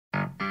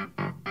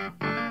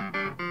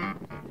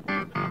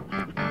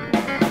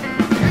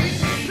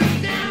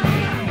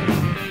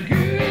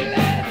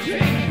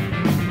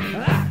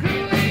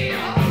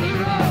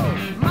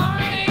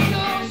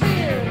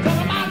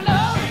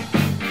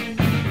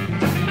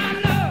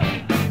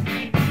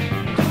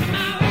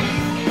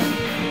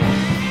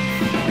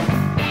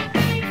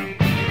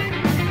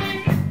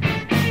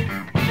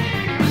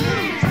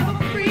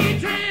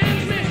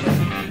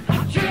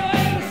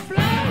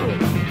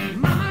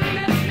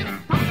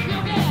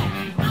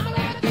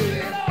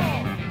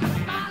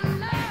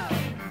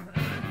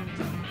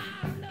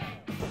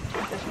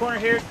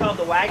corner here is called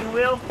the wagon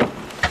wheel.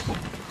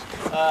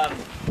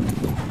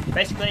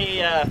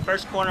 Basically,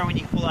 first corner when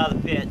you pull out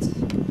of the pits,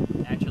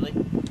 naturally.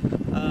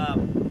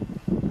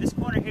 This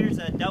corner here is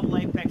a double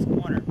apex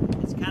corner.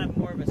 It's kind of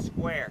more of a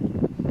square,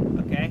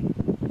 okay?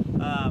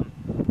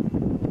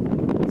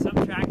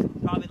 Some tracks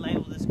would probably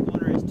label this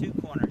corner as two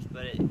corners,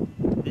 but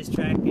this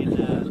track,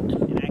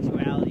 in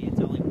actuality, it's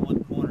only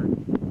one corner.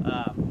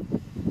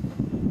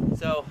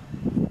 So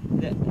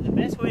the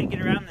best way to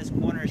get around this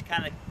corner is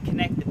kind of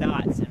connect the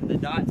dots, and the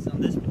dots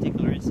on this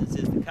particular instance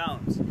is the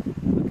cones.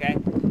 Okay,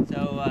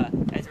 so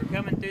as we're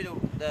coming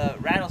through the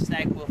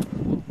rattlesnake, we'll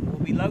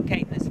be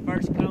locating this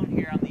first cone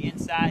here on the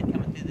inside,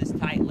 coming through this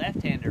tight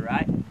left-hander,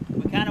 right?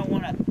 We kind of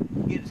want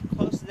to get as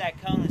close to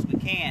that cone as we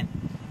can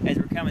as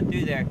we're coming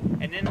through there,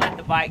 and then let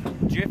the bike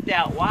drift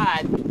out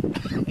wide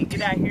and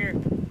get out here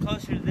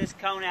closer to this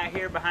cone out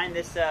here behind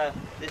this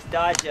this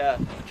Dodge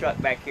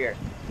truck back here.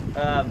 We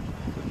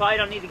probably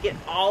don't need to get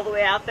all the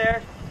way out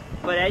there,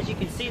 but as you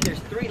can see, there's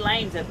 3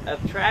 lanes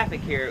of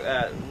traffic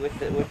here with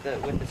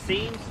the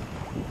seams.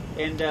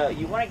 And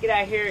you want to get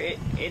out here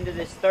into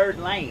this 3rd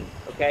lane,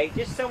 okay?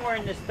 Just somewhere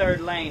in this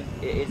 3rd lane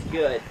is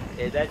good.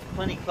 That's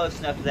plenty close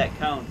enough to that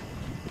cone.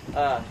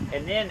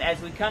 And then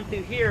as we come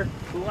through here,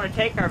 we want to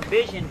take our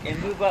vision and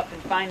move up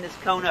and find this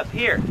cone up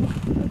here,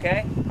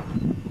 okay?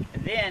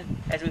 And then,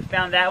 as we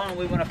found that one,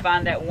 we want to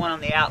find that one on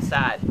the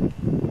outside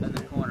of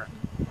the corner,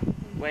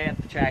 way up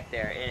the track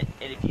there. And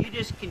if you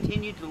just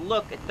continue to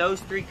look at those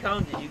 3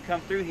 cones as you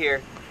come through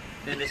here,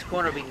 then this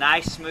corner will be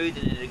nice, smooth,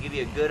 and it'll give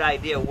you a good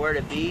idea of where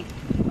to be.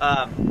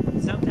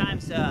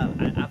 Sometimes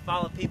I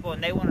follow people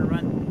and they want to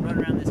run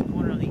around this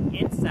corner on the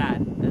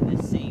inside of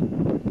this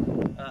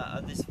seam,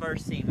 of this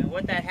first seam. And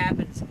what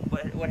happens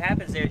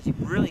there is you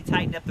really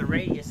tighten up the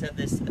radius of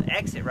this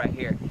exit right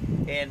here.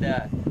 And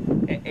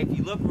if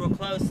you look real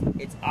close,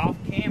 it's off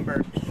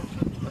camber,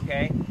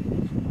 okay?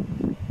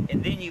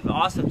 And then you've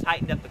also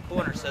tightened up the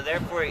corner, so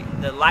therefore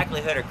the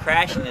likelihood of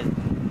crashing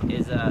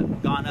is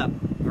gone up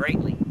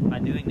greatly by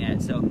doing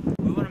that. So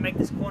we want to make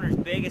this corner as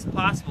big as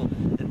possible.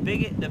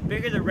 The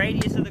bigger the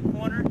radius of the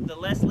corner, the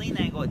less lean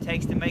angle it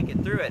takes to make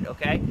it through it,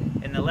 okay?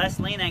 And the less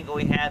lean angle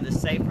we have, the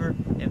safer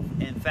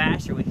and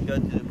faster we can go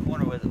through the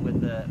corner with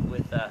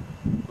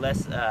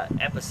less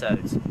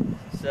episodes.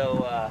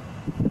 So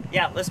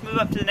yeah, let's move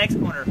up to the next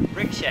corner,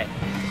 Ricochet.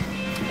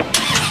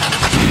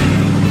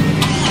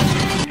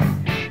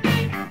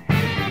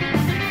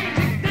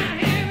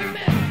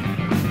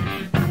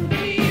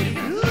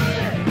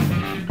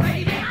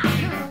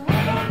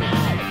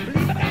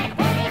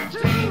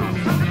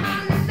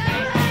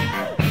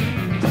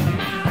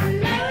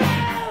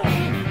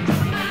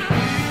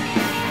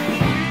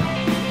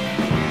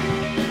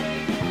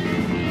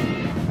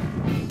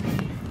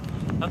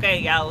 Okay,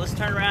 y'all, let's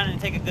turn around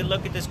and take a good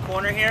look at this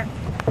corner here.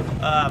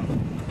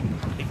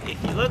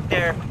 If you look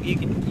there, you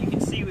can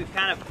see we've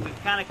kind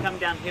of come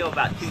downhill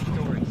about 2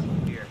 stories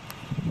here,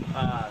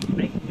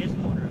 making this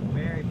corner a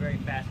very, very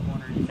fast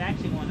corner. It's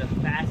actually one of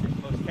the fastest,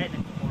 most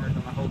technical corners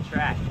on the whole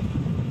track.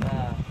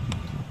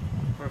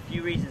 For a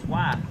few reasons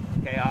why.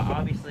 Okay,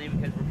 obviously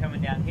because we're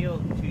coming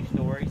downhill 2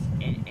 stories,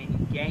 and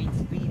you gain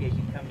speed as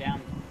you come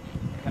down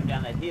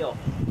that hill,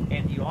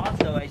 and you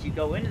also, as you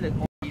go into the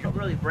corner, you don't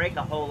really brake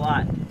a whole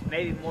lot.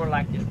 Maybe more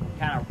like just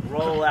kind of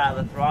roll out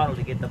of the throttle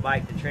to get the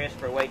bike to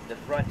transfer weight to the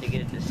front to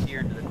get it to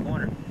steer into the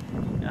corner.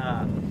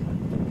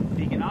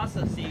 You can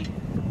also see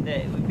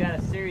that we've got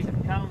a series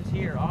of cones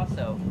here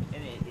also,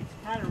 and it's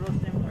kind of real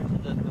similar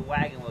to the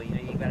wagon wheel. You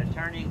know, you've got a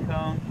turn-in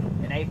cone,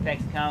 an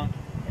apex cone,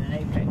 and an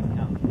apex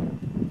cone.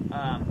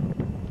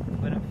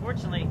 But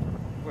unfortunately,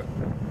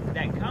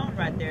 that cone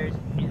right there is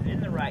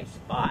in the right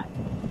spot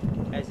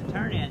as a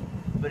turn-in.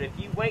 But if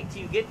you wait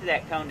till you get to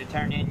that cone to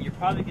turn in, you're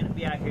probably going to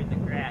be out here in the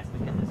grass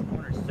because this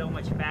corner is so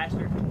much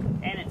faster,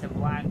 and it's a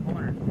blind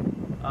corner.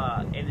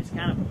 And it's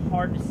kind of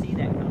hard to see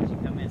that cone as you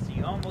come in. So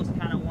you almost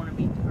kind of want to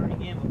be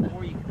turning in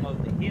before you come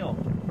over the hill.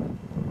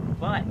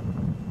 But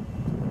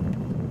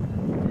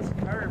this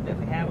curve that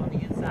we have on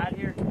the inside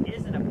here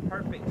isn't a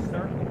perfect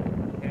circle.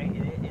 Okay,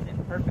 it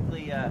isn't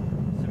perfectly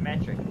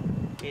symmetric.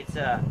 It's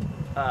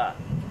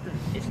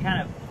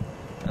kind of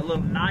a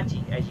little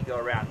notchy as you go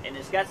around, and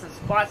it's got some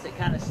spots that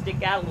kind of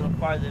stick out a little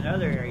farther than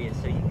other areas,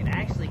 so you can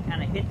actually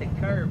kind of hit the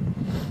curb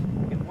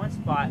in one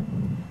spot,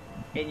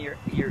 and your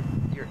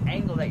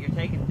angle that you're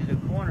taking through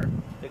the corner,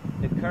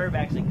 the curb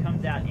actually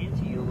comes out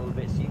into you a little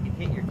bit, so you can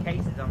hit your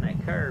cases on that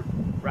curb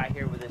right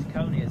here where this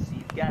cone is. So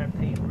you've got to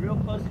pay real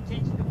close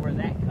attention to where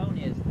that cone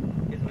is,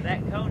 because where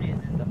that cone is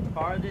the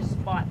farthest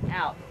spot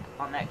out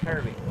on that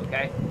curbing,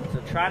 okay? So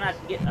try not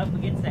to get up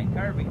against that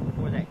curbing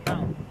before that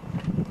cone.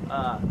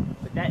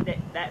 But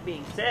that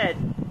being said,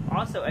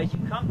 also as you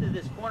come through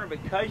this corner,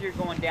 because you're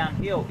going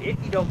downhill,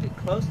 if you don't get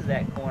close to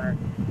that corner,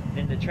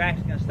 then the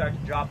track's going to start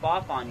to drop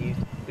off on you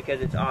because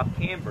it's off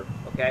camber,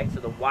 okay? So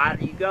the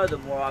wider you go, the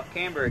more off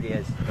camber it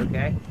is,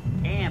 okay?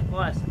 And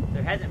plus,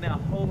 there hasn't been a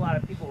whole lot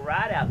of people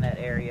ride out in that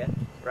area,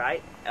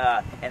 right?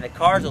 And the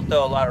cars will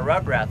throw a lot of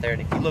rubber out there,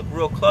 and if you look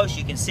real close,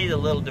 you can see the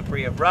little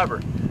debris of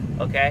rubber,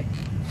 okay?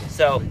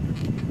 So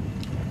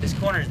this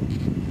corner is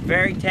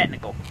very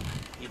technical.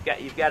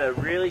 You've got to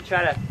really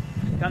try to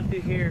come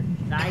through here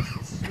nice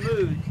and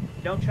smooth.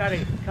 Don't try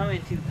to come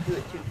into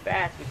it too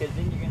fast, because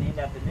then you're going to end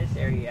up in this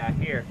area out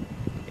here.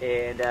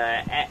 And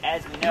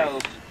as we know,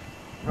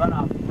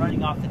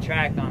 running off the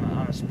track on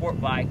a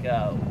sport bike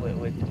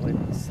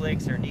with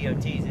slicks or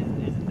DOTs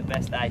isn't the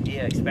best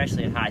idea,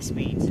 especially at high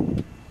speeds.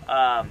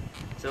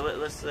 So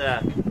let's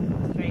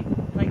pay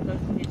close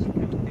attention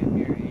coming through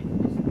here, and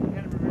just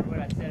kind of remember what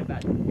I said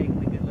about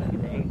taking a good look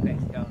at the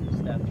apex cone and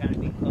stuff, trying to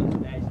be close to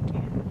that as you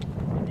can.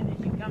 And then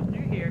as you come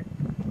through here,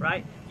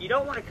 right, you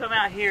don't want to come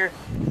out here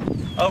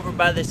over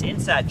by this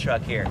inside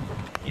truck here.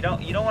 You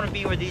don't want to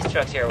be where these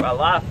trucks here. A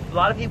lot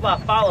of people I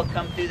follow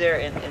come through there,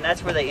 and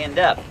that's where they end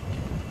up.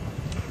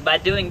 By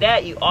doing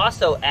that, you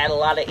also add a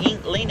lot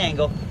of lean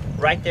angle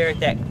right there at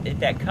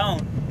that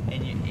cone,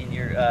 and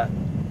you're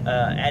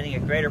adding a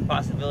greater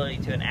possibility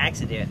to an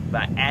accident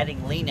by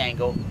adding lean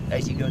angle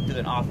as you go through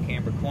an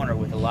off-camber corner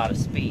with a lot of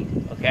speed.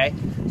 Okay,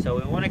 so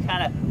we want to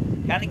kind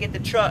of get the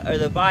truck or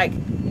the bike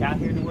out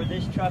here to where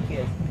this truck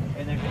is,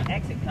 and there's an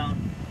exit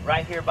cone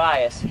right here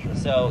by us.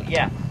 So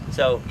yeah,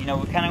 so you know,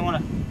 we kind of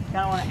want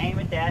to aim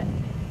at that.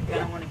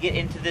 Kind of want to get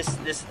into this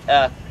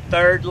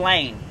third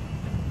lane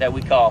that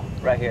we call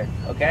right here.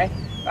 Okay,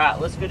 all right,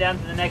 let's go down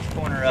to the next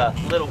corner,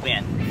 Little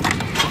Bend.